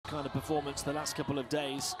kind of performance the last couple of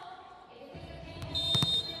days.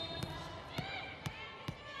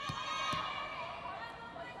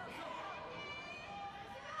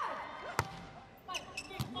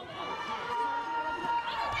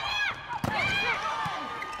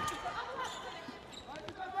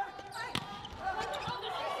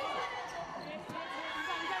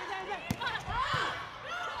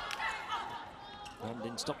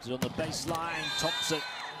 Ramdin stopped it on the baseline. Thompson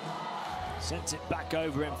sends it back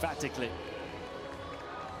over emphatically.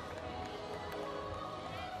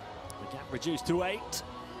 The gap reduced to 8.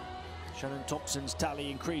 Shannon Thompson's tally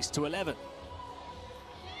increased to 11.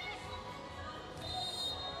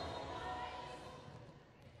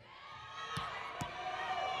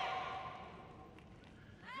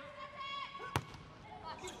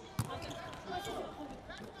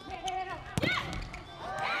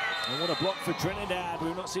 And what a block for Trinidad.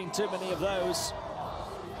 We've not seen too many of those.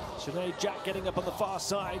 Sinead Jack getting up on the far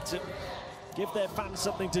side to give their fans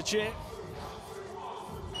something to cheer.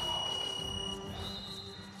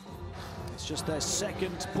 It's just their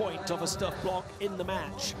second point of a stuff block in the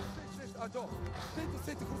match. The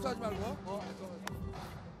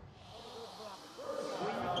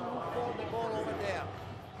ball over there.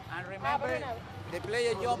 And remember, the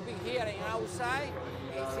player jumping here and outside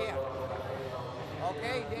is here.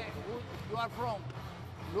 Okay, there you are from.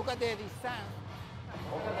 Look at the distance.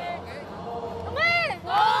 Okay? Come in!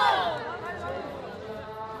 Go!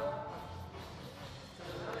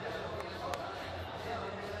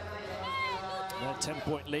 Their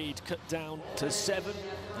 10-point lead cut down to 7.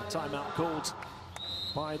 A timeout called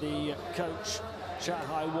by the coach,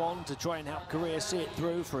 Shanghai Won, to try and help Korea see it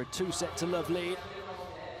through for a 2-set-to-love lead.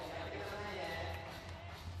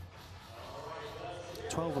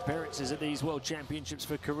 12 appearances at these World Championships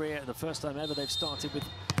for Korea. The first time ever they've started with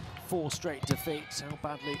 4 straight defeats. How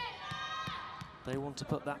badly they want to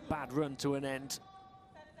put that bad run to an end.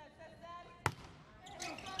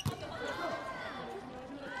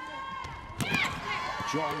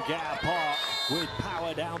 John Gare Park with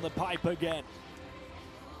power down the pipe again.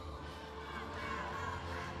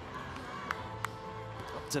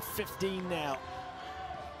 Up to 15 now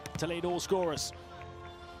to lead all scorers.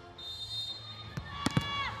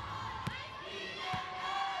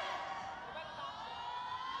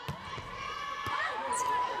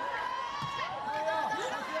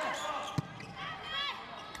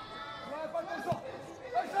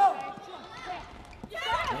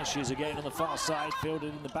 There she is again on the far side,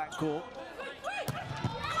 fielded in the backcourt.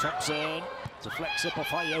 Thompson to flex up off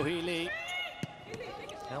Hayohili.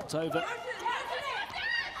 Out over.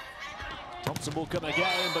 Thompson will come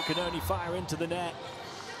again, but can only fire into the net.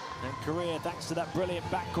 And Korea, thanks to that brilliant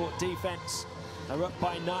backcourt defense, are up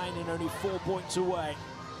by 9 and only 4 points away.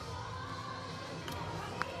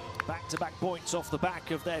 Back-to-back points off the back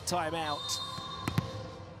of their timeout.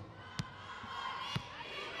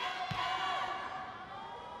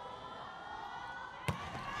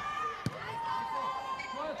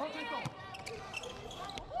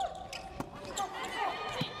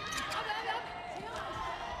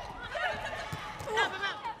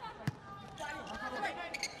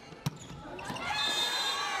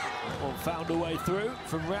 Found a way through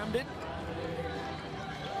from Ramdin,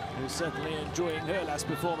 who's certainly enjoying her last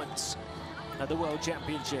performance at the World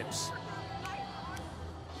Championships.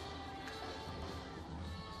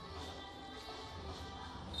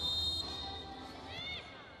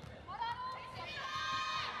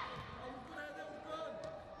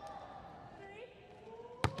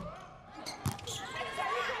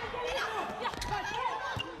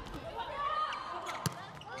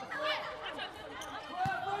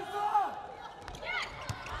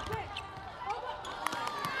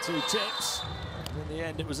 Two tips, and in the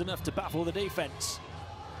end it was enough to baffle the defense.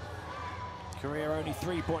 Korea only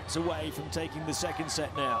 3 points away from taking the second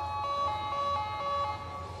set now.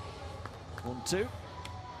 1-2.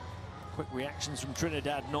 Quick reactions from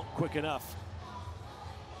Trinidad, not quick enough.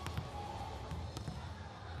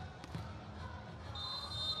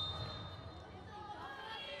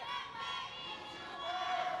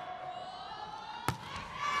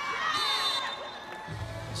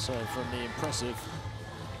 So from the impressive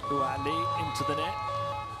Ali into the net.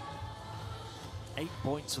 8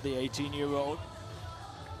 points for the 18-year-old.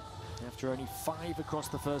 After only 5 across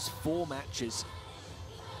the first 4 matches.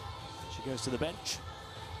 She goes to the bench.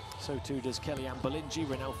 So too does Kellyanne Bolinji.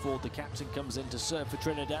 Renelle Ford, the captain, comes in to serve for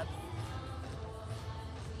Trinidad.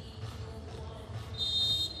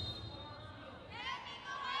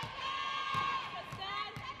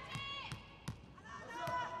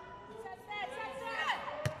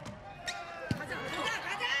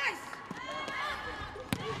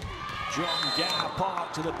 John Gow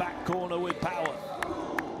Park to the back corner with power.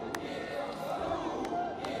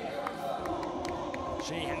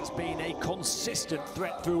 She has been a consistent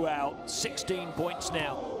threat throughout. 16 points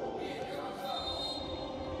now.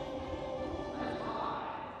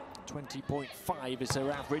 20.5 is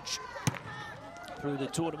her average through the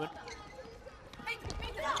tournament.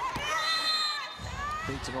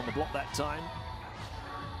 Beaten on the block that time.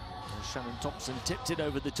 And Shannon Thompson tipped it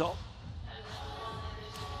over the top.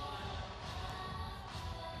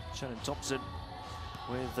 Shannon Thompson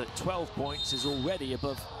with 12 points is already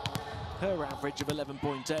above her average of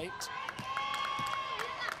 11.8.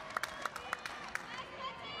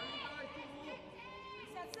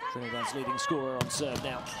 Trinidad's leading scorer on serve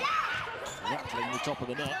now, rattling the top of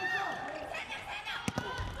the net.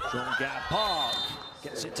 John Gow Park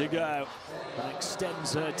gets it to go and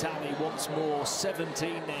extends her tally once more.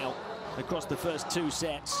 17 now across the first 2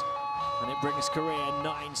 sets, and it brings Korea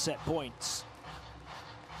 9 set points.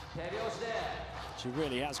 She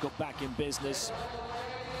really has got back in business.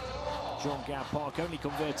 John Gow Park only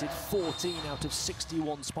converted 14 out of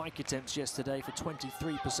 61 spike attempts yesterday for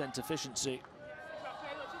 23% efficiency.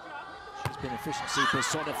 She's been efficiency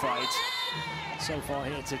personified so far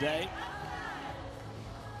here today.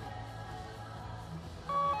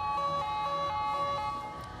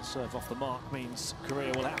 Serve off the mark means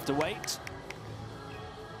Korea will have to wait.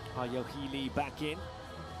 Yo-hee Lee back in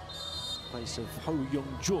place of Ho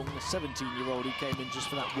Young-jung, the 17-year-old who came in just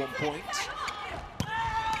for that 1 point.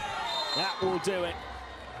 That will do it,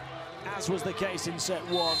 as was the case in set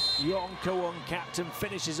 1. Yong Ko-won, captain,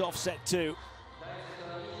 finishes off set 2.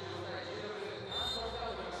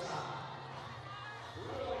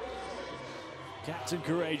 Captain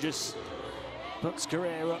courageous, puts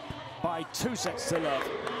Korea up by 2 sets to love.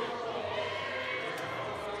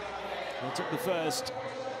 They took the first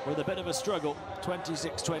with a bit of a struggle,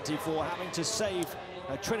 26-24, having to save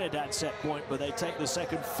a Trinidad set point, but they take the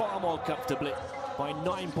second far more comfortably by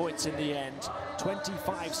 9 points in the end,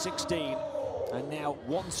 25-16, and now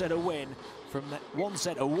 1 set away from that 1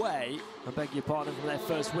 set away, I beg your pardon, from their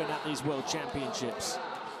first win at these World Championships.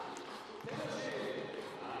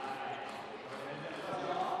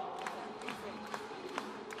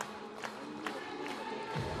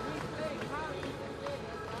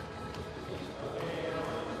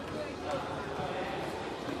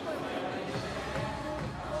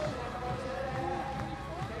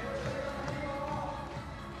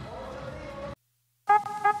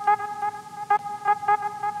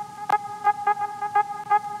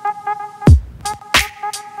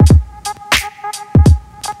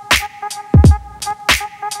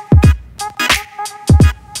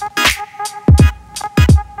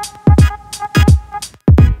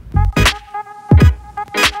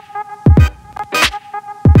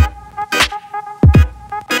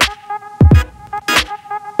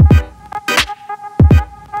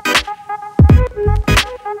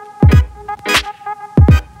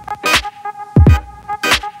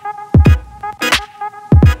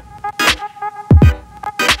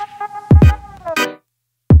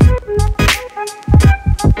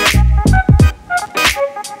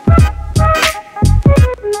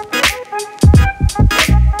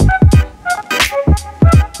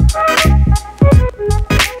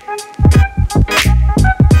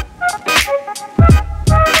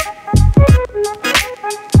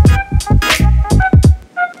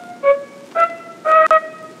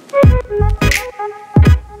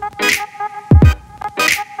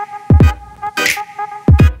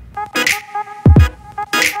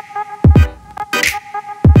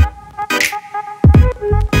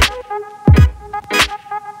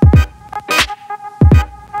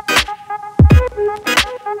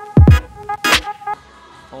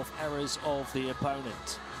 Of the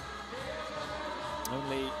opponent.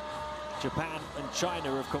 Only Japan and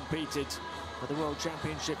China have competed at the World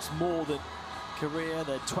Championships more than Korea,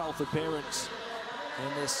 their 12th appearance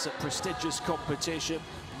in this prestigious competition.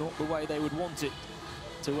 Not the way they would want it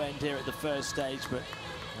to end here at the first stage, but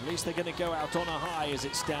at least they're going to go out on a high as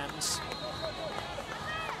it stands.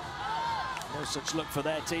 No such luck for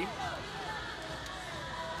their team.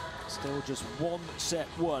 Still just 1 set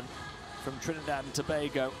won from Trinidad and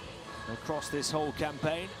Tobago across this whole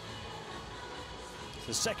campaign. It's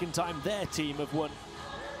the second time their team have won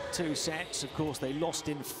 2 sets. Of course, they lost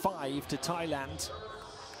in 5 to Thailand,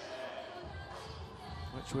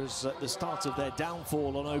 which was at the start of their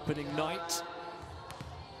downfall on opening night.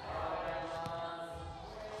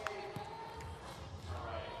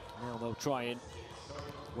 Now they'll try and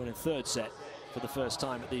win a 3rd set for the first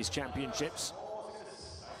time at these championships.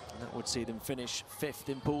 And that would see them finish 5th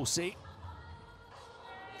in Pool C.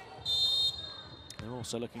 They're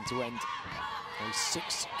Also looking to end a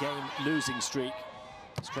 6-game losing streak,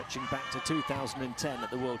 stretching back to 2010 at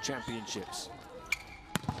the World Championships.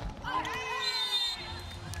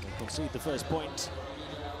 They concede the first point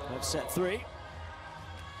of set 3. It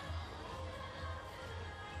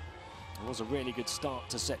was a really good start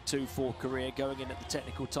to set 2 for Korea, going in at the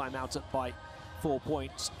technical timeout up by 4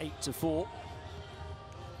 points, 8-4.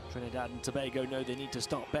 Trinidad and Tobago know they need to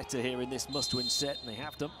start better here in this must-win set, and they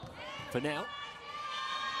have them for now.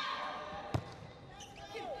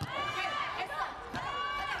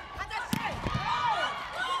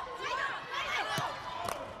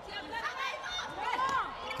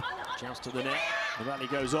 Joust to the net, the rally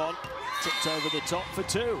goes on, tipped over the top for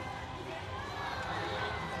 2.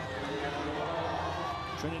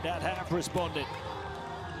 Trinidad have responded.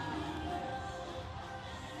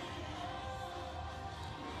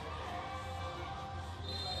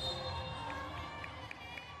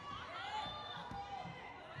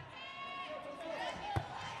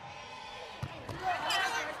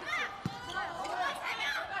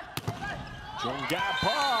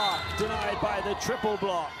 Park denied by the triple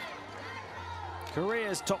block.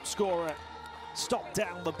 Korea's top scorer stopped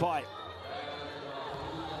down the pipe.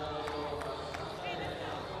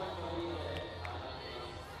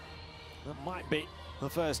 That might be the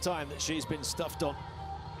first time that she's been stuffed on.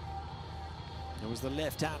 It was the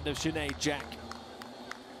left hand of Sinead Jack.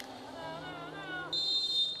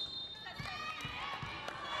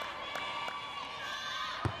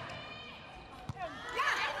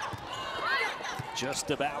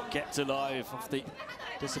 Just about kept alive off the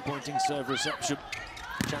disappointing serve reception.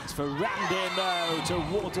 Chance for Randin, though, to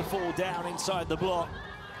waterfall down inside the block.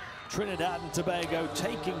 Trinidad and Tobago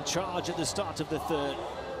taking charge at the start of the third.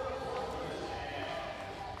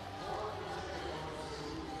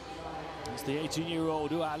 As the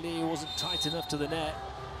 18-year-old Ali wasn't tight enough to the net.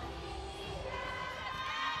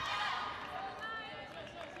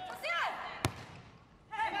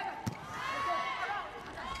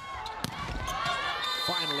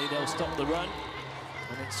 Finally, they'll stop the run,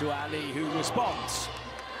 and it's Ali who responds.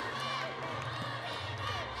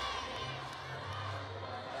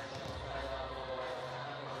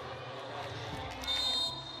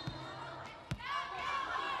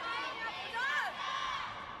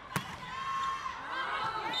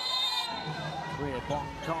 Korea Bong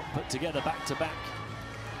can't put together back-to-back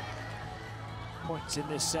points in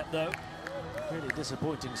this set, though. Really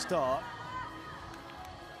disappointing start.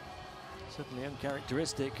 Certainly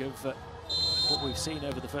uncharacteristic of what we've seen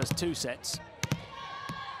over the first 2 sets.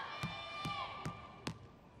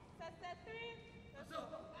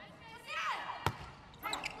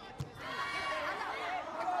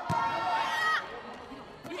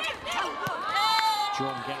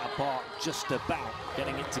 Park just about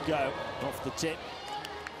getting it to go off the tip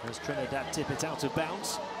as Trinidad tip it out of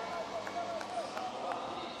bounds.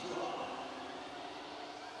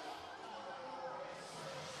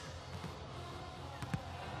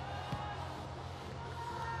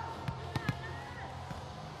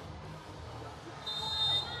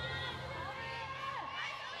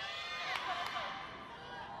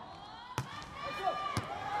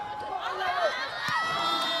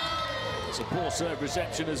 It's a poor serve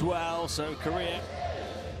reception as well, so Korea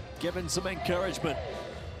given some encouragement.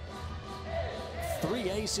 3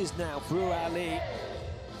 aces now for Ali.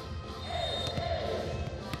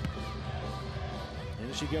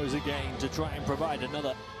 Here she goes again to try and provide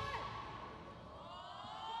another.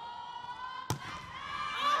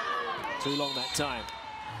 Too long that time.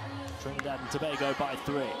 Trinidad and Tobago by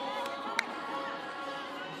 3.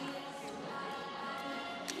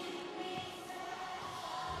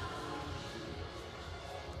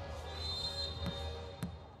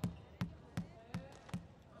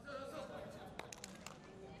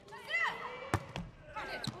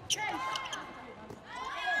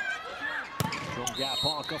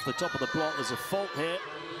 Park off the top of the block. There's a fault here.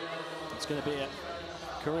 It's going to be a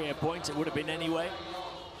Korea point. It would have been anyway.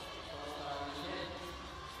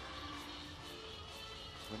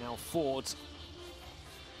 We're now Ford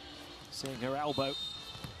seeing her elbow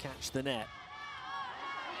catch the net.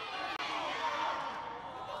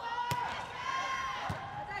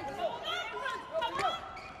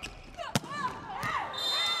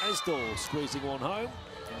 Esdal squeezing one home.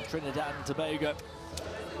 And Trinidad and Tobago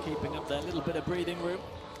keeping up their little bit of breathing room.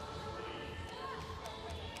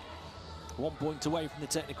 1 point away from the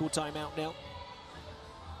technical timeout now.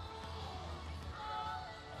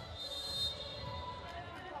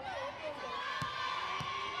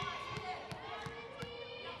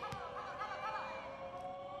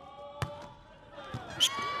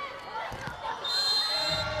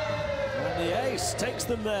 And the ace takes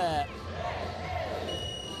them there.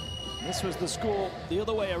 This was the score the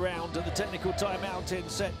other way around at the technical timeout in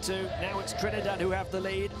set 2. Now it's Trinidad who have the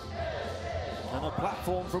lead and a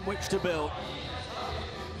platform from which to build.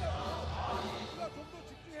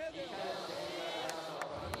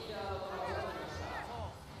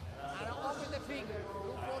 And open the finger,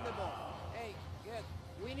 look for the ball. Hey, good.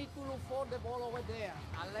 We need to look for the ball over there.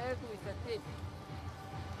 Alert with the tip.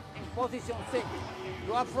 In position 6.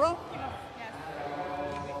 You are front? Yes.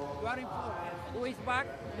 You are in front. Who is back?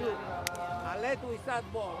 You. Alert with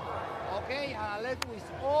that ball. Okay? And alert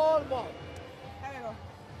with all ball. There we go.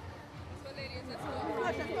 Let's go, ladies. Let's go.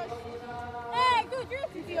 Push, push. Hey, good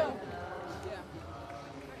drift, tío. Yeah.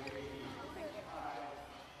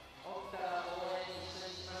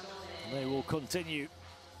 They will continue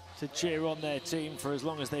to cheer on their team for as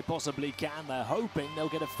long as they possibly can. They're hoping they'll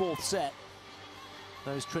get a 4th set.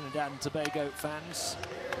 Those Trinidad and Tobago fans,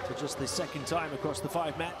 for just the 2nd time across the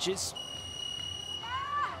 5 matches.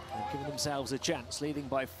 They've given themselves a chance, leading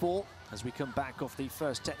by 4 as we come back off the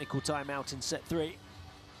first technical timeout in set 3.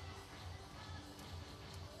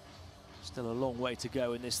 Still a long way to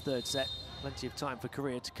go in this 3rd set. Plenty of time for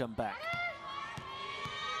Korea to come back.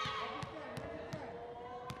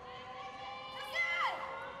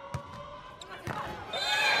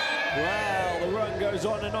 Well, the run goes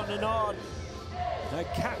on and on and on. A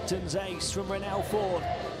captain's ace from Renelle Ford.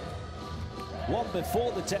 One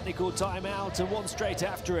before the technical timeout and one straight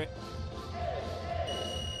after it.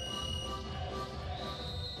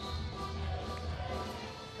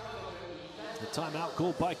 The timeout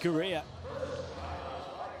called by Korea.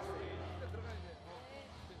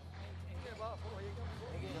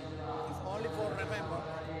 It's only for remember.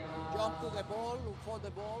 Jump to the ball, look for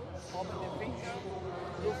the ball, open the finger,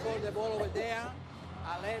 look for the ball over there.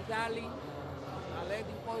 Alert, darling. Alert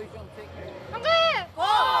in position 6. Okay.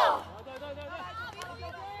 Go.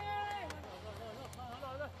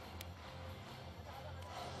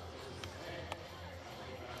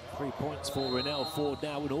 3 points for Renelle Ford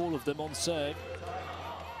now with all of them on serve.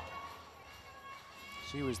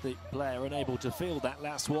 She was the player unable to field that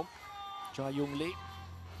last one. Cha Young Lee.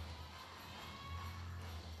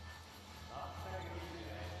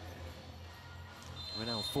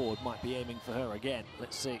 Renelle Ford might be aiming for her again.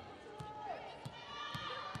 Let's see.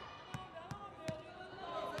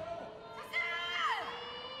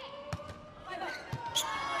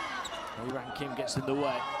 Ran Kim gets in the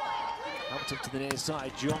way. Out to the near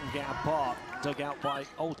side, Jong Gab Park, dug out by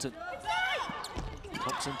Alton.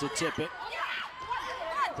 Thompson to tip it.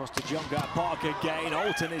 Across to Jong Gab Park again.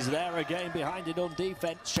 Alton is there again behind it on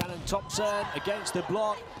defense. Shannon Thompson against the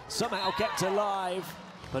block. Somehow kept alive,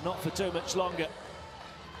 but not for too much longer.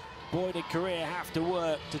 Boy, did Korea have to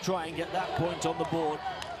work to try and get that point on the board.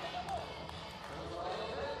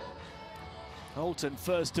 Alton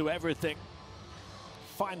first to everything.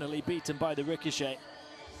 Finally beaten by the ricochet.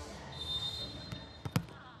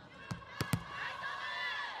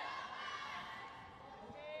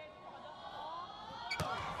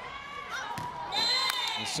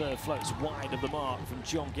 The serve floats wide of the mark from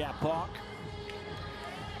Jong Gab Park.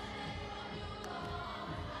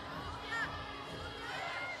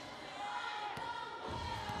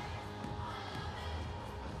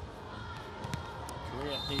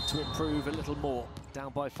 Korea need to improve a little more.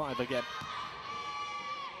 Down by 5 again.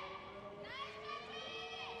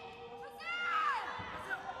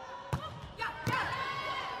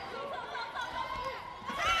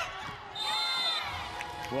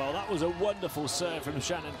 Well, that was a wonderful serve from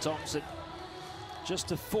Shannon Thompson, just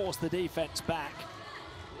to force the defense back.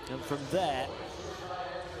 And from there,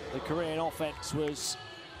 the Korean offense was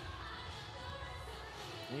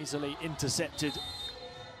easily intercepted.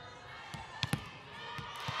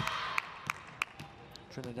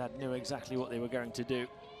 Trinidad knew exactly what they were going to do.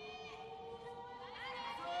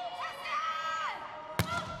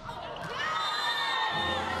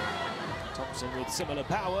 Thompson with similar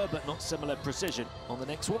power, but not similar precision on the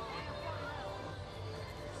next one.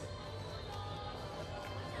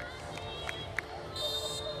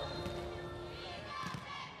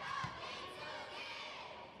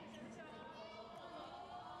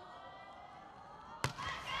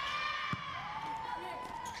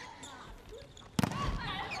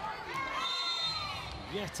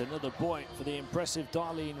 Yet another point for the impressive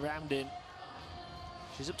Darlene Ramdin.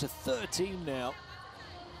 She's up to 13 now.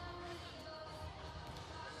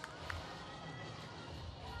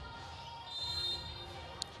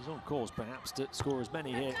 She's on course, perhaps, to score as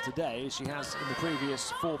many here today as she has in the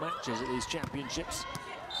previous 4 matches at these championships.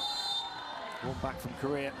 One back from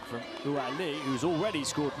Korea, from Ua Lee, who's already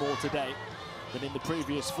scored more today than in the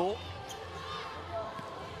previous 4.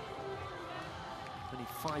 Only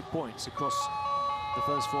 5 points across the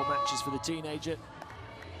first 4 matches for the teenager.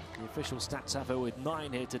 The official stats have her with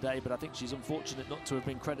 9 here today, but I think she's unfortunate not to have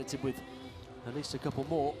been credited with at least a couple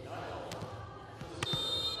more.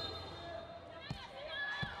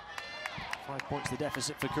 5 points the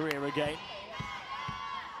deficit for Korea again.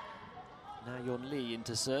 Now Yeon Lee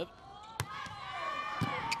into serve.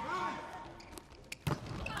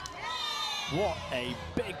 What a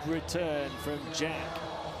big return from Jack.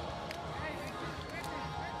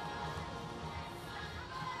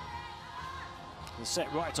 The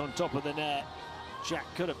set right on top of the net. Jack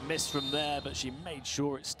could have missed from there, but she made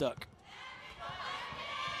sure it stuck.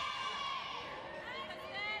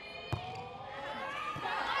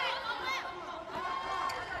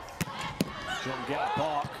 Jeong-ga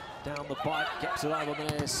Park down the pipe, gets it over on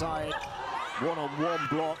the near side. One-on-one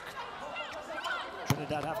block.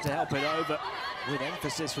 Trinidad have to help it over with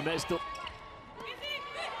emphasis from Estel.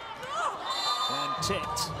 And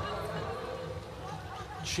tipped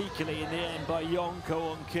cheekily in the end by Yong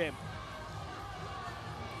Ko-on Kim.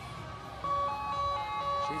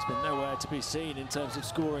 She's been nowhere to be seen in terms of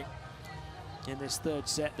scoring in this 3rd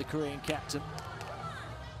set, the Korean captain.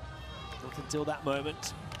 Not until that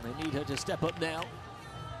moment. They need her to step up now.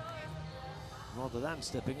 Rather than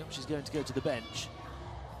stepping up, she's going to go to the bench.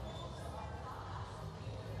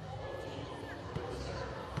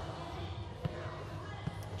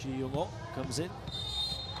 Ji Young-oh comes in.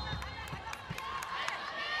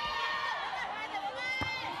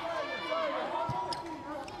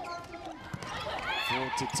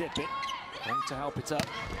 Forward to tip it, going to help it up.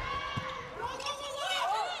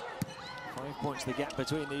 5 points the gap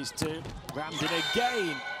between these two. Rammed in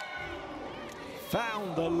again.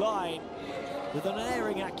 Found the line with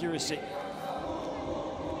unerring accuracy.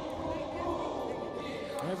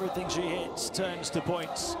 Everything she hits turns to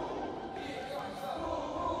points.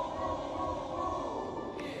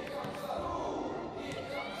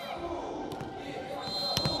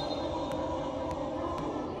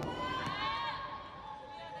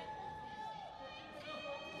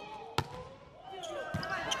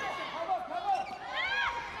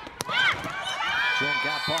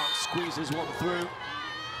 Jeong-ga Park squeezes one through.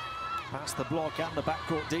 Past the block and the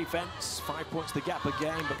backcourt defense. 5 points the gap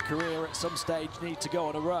again, but Korea at some stage need to go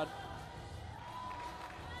on a run.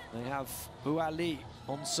 They have Hua Lee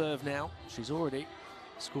on serve now. She's already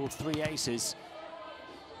scored 3 aces.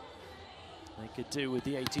 They could do with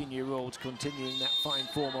the 18-year-olds continuing that fine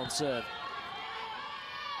form on serve.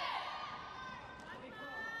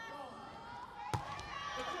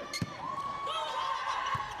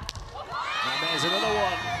 And there's another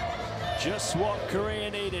one. Just what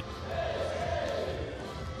Korea needed.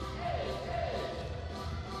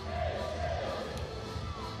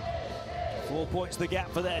 Four points the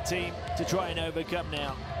gap for their team to try and overcome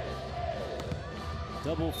now.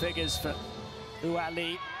 Double figures for Hua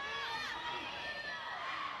Lee.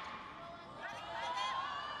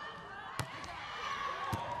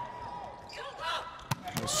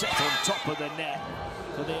 Set on top of the net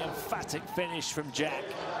for the emphatic finish from Jack.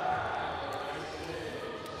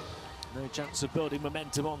 No chance of building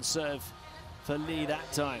momentum on serve for Lee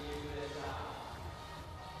that time.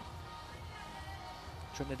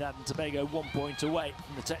 Trinidad and Tobago 1 point away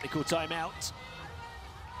from the technical timeout.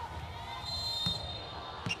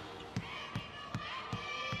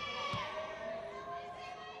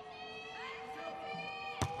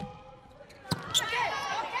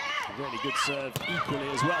 Really good serve, equally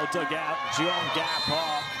as well dug out. Jeong-ga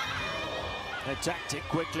Park attacked it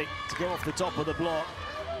quickly to go off the top of the block.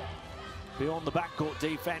 Beyond the backcourt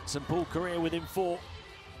defense and pull Korea within 4.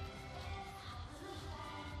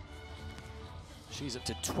 She's up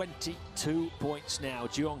to 22 points now,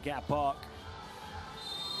 Jeong-ga Park.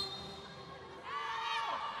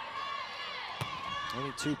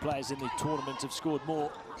 Only 2 players in the tournament have scored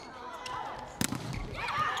more.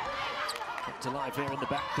 Kept alive here in the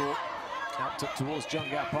backcourt. Out up towards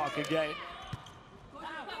Jeong-ga Park again.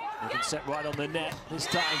 They can set right on the net. This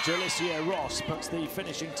time, Jalicia Ross puts the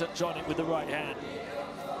finishing touch on it with the right hand.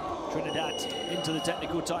 Trinidad into the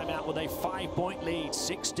technical timeout with a 5-point lead,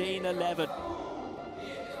 16-11.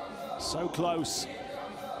 So close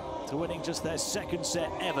to winning just their 2nd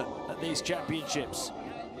set ever at these championships.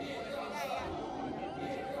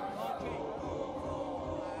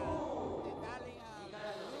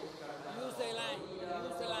 Use the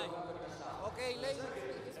line. Okay, ladies,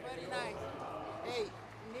 it's very nice. Hey,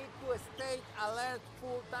 need to stay alert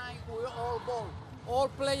full time with all ball. All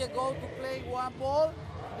players go to play one ball,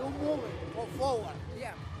 you move it or forward.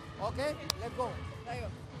 Yeah. Okay, let's go.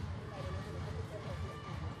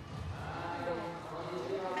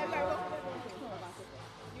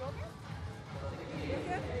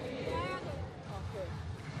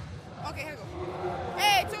 Okay, here we go.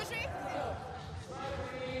 Hey, 2, 3.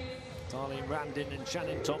 Darlene Randin and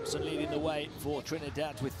Shannon Thompson leading the way for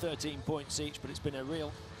Trinidad with 13 points each, but it's been a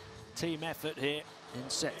real team effort here in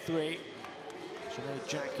set 3. Sinead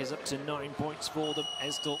Jack is up to 9 points for them.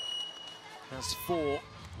 Estel has 4.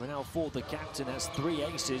 Renal Ford, the captain, has 3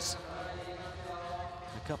 aces.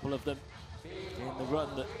 A couple of them in the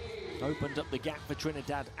run that opened up the gap for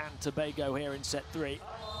Trinidad and Tobago here in set 3.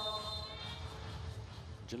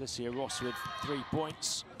 Jalicia Ross with 3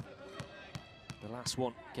 points. The last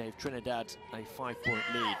one gave Trinidad a 5-point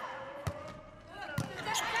lead.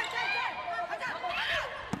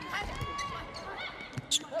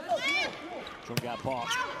 Chunga Park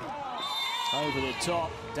over the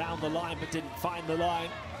top, down the line, but didn't find the line.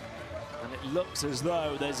 And it looks as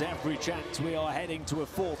though there's every chance we are heading to a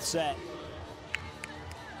 4th set.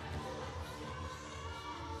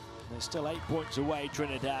 They're still 8 points away,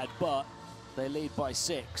 Trinidad, but they lead by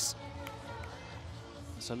 6.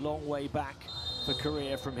 It's a long way back for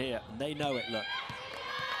Korea from here, and they know it, look.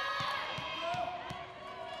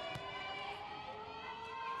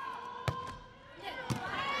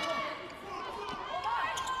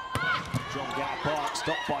 Chunga Park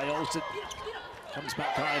stopped by Alton. Comes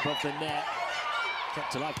back high above the net.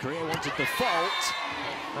 Kept alive. Korea wanted the fault,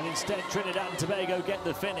 and instead Trinidad and Tobago get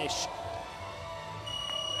the finish.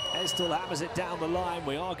 Estel hammers it down the line.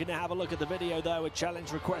 We are going to have a look at the video, though. A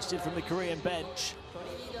challenge requested from the Korean bench.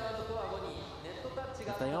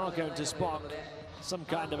 If they are going to spark some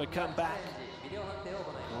kind of a comeback,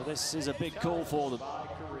 well, this is a big call for them.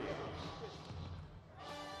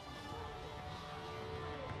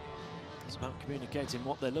 It's about communicating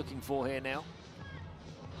what they're looking for here now.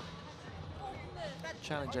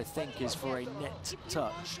 Challenge, I think, is for a net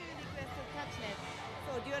touch.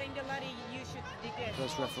 So during the lottery, you should declare.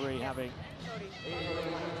 First referee having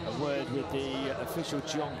a word with the official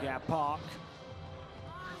Chunga Park.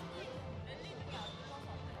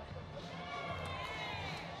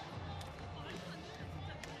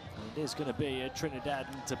 And it is going to be a Trinidad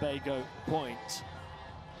and Tobago point.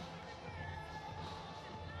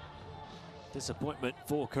 Disappointment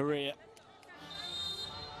for Korea.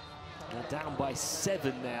 They're down by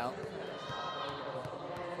 7 now.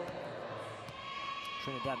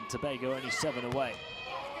 Trinidad and Tobago only 7 away.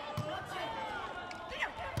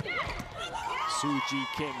 Soo-Ji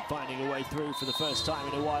Kim finding a way through for the first time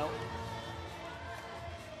in a while.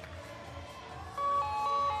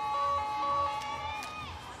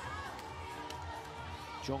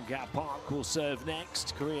 Chunga Park will serve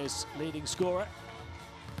next, Korea's leading scorer.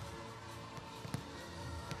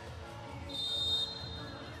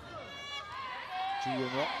 Ji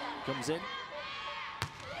Young-ok comes in.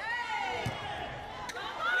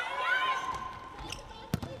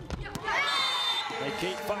 They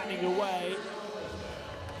keep finding a way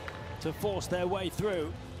to force their way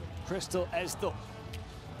through. Crystal Estel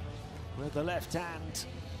with the left hand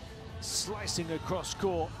slicing across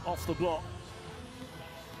court off the block.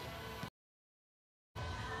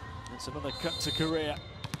 It's another cut to Korea.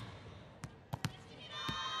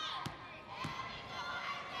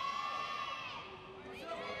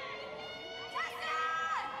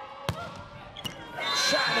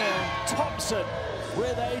 Shannon Thompson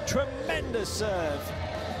with a tremendous serve.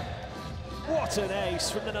 What an ace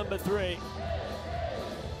from the number 3.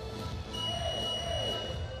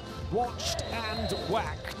 Watched and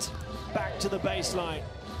whacked back to the baseline.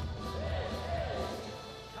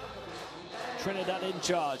 Trinidad in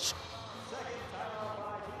charge.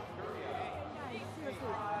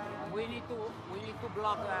 We need to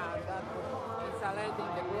block that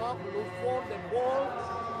insulating the block. Look for the ball.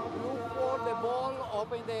 Look for the ball.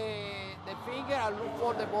 Open the finger and look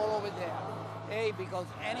for the ball over there. Hey, because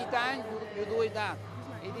anytime you do it that,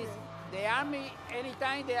 it is the army.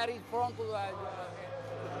 Anytime they are in front to the.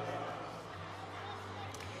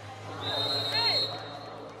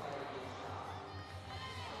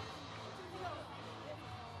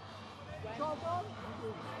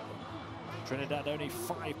 Trinidad only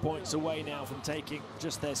 5 points away now from taking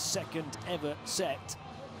just their 2nd ever set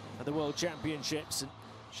at the World Championships. And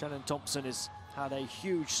Shannon Thompson has had a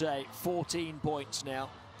huge say, 14 points now,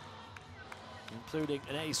 including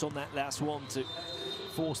an ace on that last one to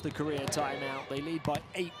force the Korea timeout. They lead by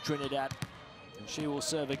 8, Trinidad, and she will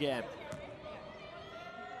serve again.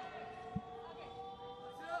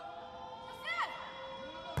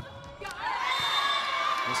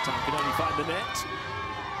 This time can only find the net.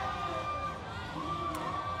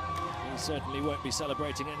 He certainly won't be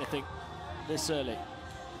celebrating anything this early.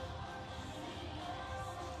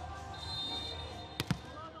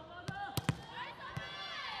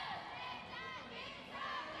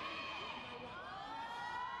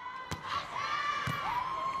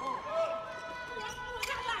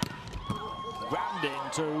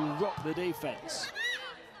 responding to rock the defense.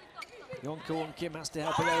 Yonko Kim has to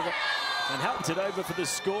help it over, and helped it over for the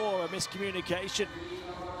score. A miscommunication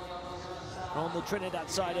on the Trinidad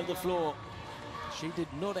side of the floor. She did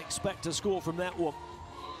not expect a score from that one.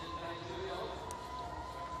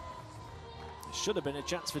 Should have been a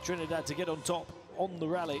chance for Trinidad to get on top on the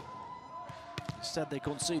rally. Instead, they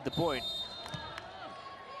concede the point.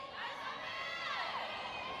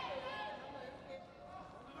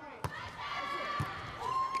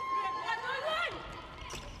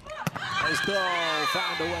 Stoll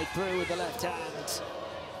found a way through with the left hand.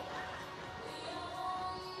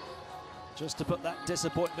 Just to put that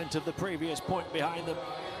disappointment of the previous point behind them.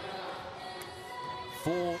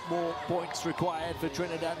 4 more points required for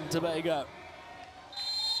Trinidad and Tobago.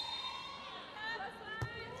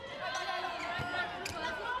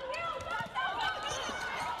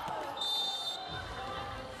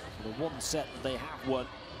 The one set that they have won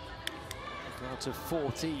out of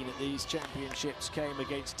 14 at these championships came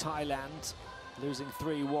against Thailand, losing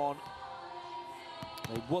 3-1.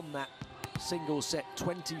 They won that single set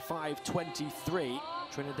 25-23,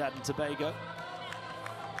 Trinidad and Tobago.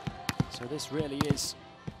 So this really is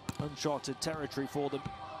uncharted territory for them,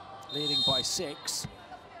 leading by 6.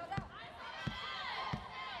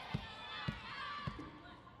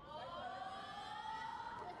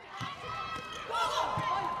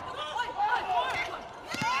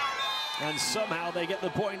 And somehow they get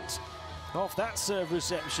the point off that serve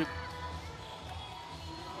reception.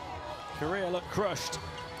 Korea look crushed.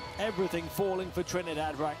 Everything falling for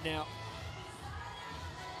Trinidad right now.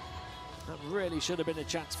 That really should have been a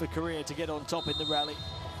chance for Korea to get on top in the rally.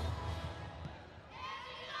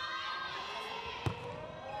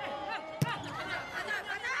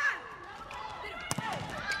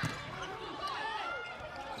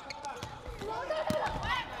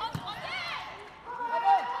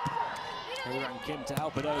 Kim to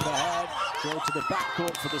help it overhead. Draw to the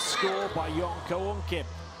backcourt for the score by Yonko Kim.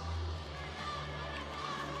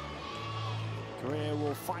 Korea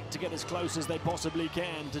will fight to get as close as they possibly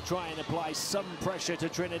can to try and apply some pressure to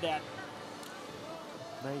Trinidad.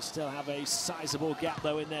 They still have a sizable gap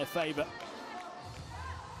though in their favour.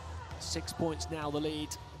 6 points now the lead.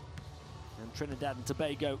 And Trinidad and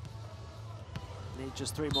Tobago need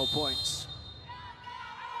just 3 more points.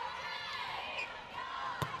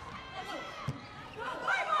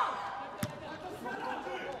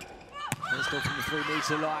 Still from the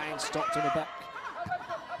 3-metre line, stopped on the back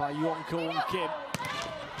by Yonko Kim.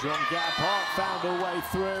 John Gabhart found a way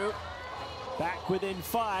through, back within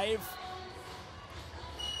 5.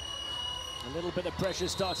 A little bit of pressure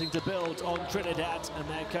starting to build on Trinidad, and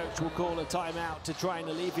their coach will call a timeout to try and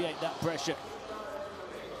alleviate that pressure.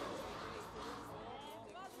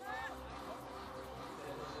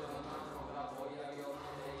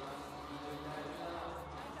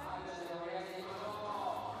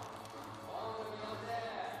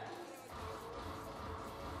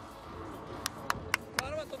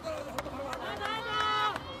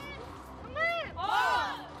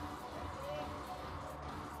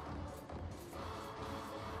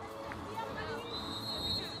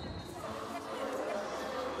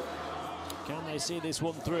 Can they see this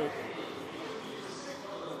one through?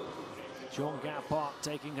 John Gabhart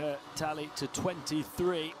taking her tally to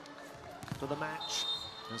 23 for the match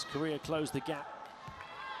as Korea close the gap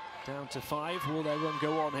down to 5. Will their run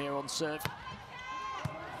go on here on serve?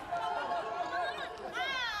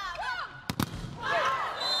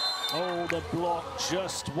 Oh, the block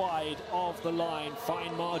just wide of the line.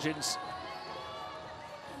 Fine margins.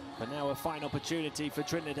 But now a fine opportunity for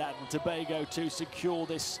Trinidad and Tobago to secure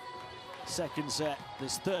this second set,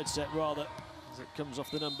 this third set rather, as it comes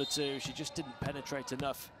off the number 2. She just didn't penetrate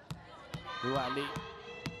enough. Hua Lee.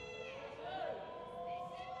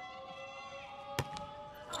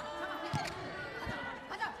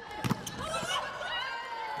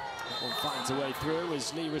 That one finds a way through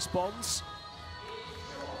as Lee responds.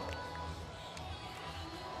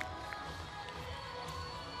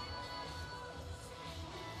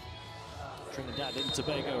 Trinidad and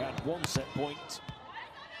Tobago had 1 set point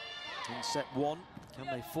in set 1. Can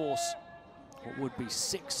they force what would be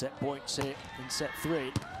 6 set points here in set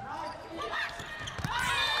 3?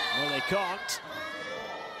 No, they can't.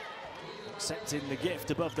 Accepting the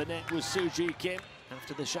gift above the net was Soo-Ji Kim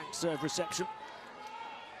after the shank serve reception.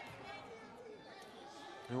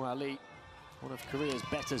 Hua Lee, one of Korea's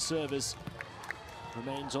better servers,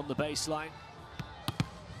 remains on the baseline.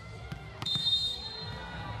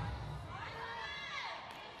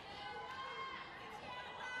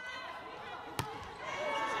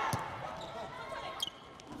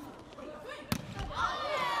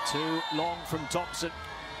 Too long from Thompson.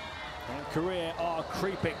 And Korea are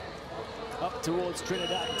creeping up towards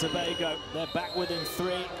Trinidad and Tobago. They're back within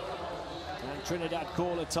 3. And Trinidad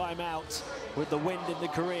call a timeout with the wind in the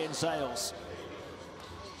Korean sails.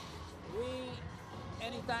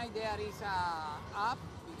 Anytime there is a up,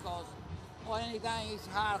 because anytime it's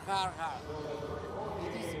hard.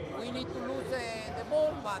 We need to lose the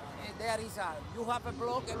ball, but there is a, you have a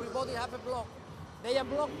block, everybody have a block. They are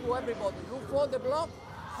blocked to everybody. Look for the block,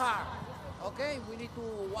 hard. Okay, we need to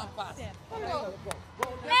one pass. Okay, go.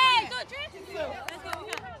 Hey, go, Trin! Let's go,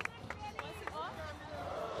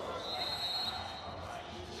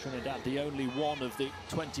 Trinidad, the only one of the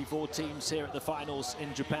 24 teams here at the finals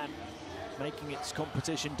in Japan, making its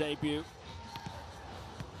competition debut.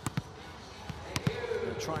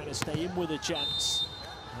 They're trying to stay in with a chance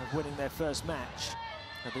of winning their first match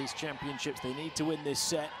at these championships. They need to win this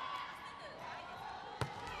set.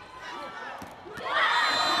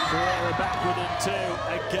 Korea back within 2.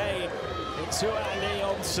 Again, it's Hua Lee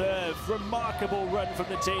on serve. Remarkable run from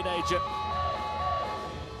the teenager.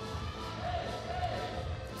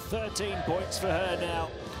 13 points for her now.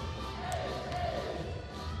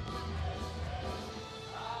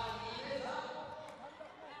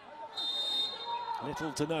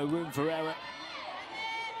 Little to no room for error.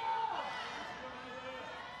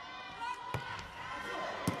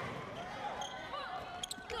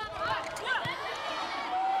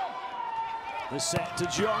 The set to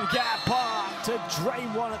Jeongga to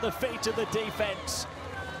drain one at the feet of the defense.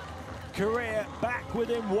 Korea back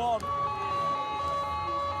within 1.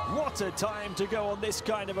 What a time to go on this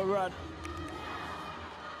kind of a run.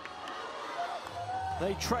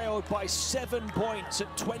 They trailed by 7 points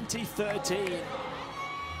at 2013.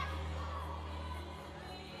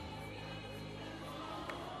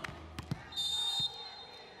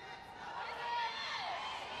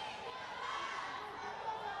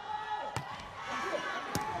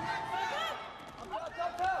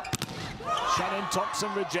 Shannon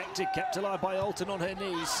Thompson rejected, kept alive by Alton on her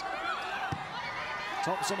knees.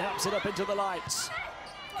 Thompson helps it up into the lights.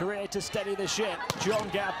 Korea to steady the ship.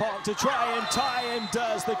 Jeongga Park to try and tie, and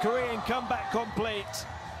does. The Korean comeback complete.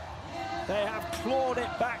 They have clawed it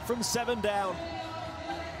back from 7 down.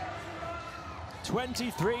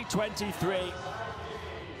 23-23.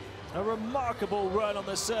 A remarkable run on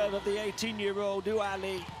the serve of the 18-year-old Hua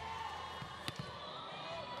Lee.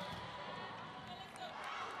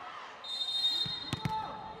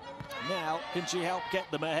 Now, can she help get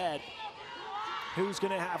them ahead? Who's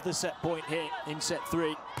going to have the set point here in set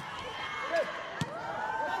 3?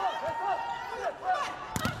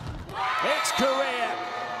 It's Korea.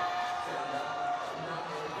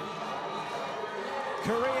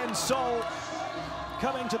 Korean soul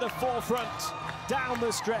coming to the forefront down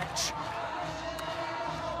the stretch.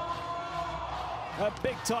 A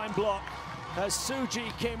big-time block as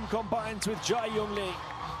Soo-ji Kim combines with Jae Young Lee.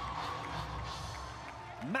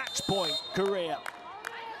 Match point, Korea.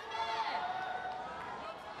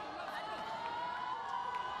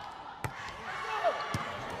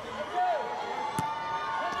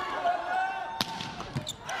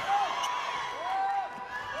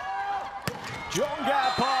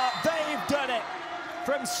 Jeongga Park, they've done it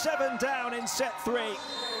from 7 down in set 3.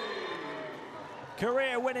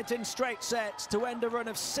 Korea win it in straight sets to end a run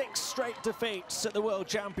of 6 straight defeats at the World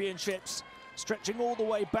Championships, stretching all the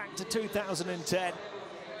way back to 2010.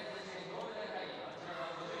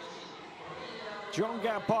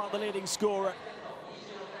 Jeongga Park, the leading scorer,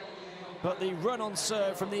 but the run on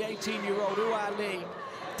serve from the 18-year-old Hua Lee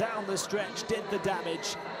down the stretch did the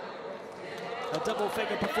damage. A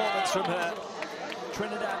double-figure performance from her.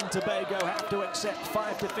 Trinidad and Tobago have to accept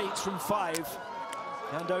 5 defeats from 5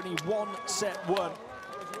 and only 1 set won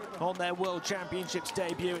on their World Championships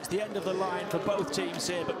debut. It's the end of the line for both teams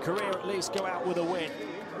here, but Korea at least go out with a win.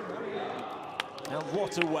 And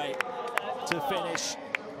what a way to finish.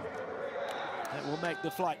 It will make the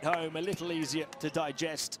flight home a little easier to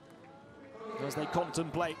digest as they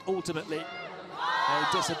contemplate ultimately a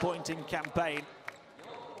disappointing campaign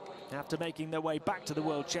after making their way back to the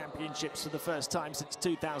World Championships for the first time since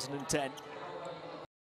 2010.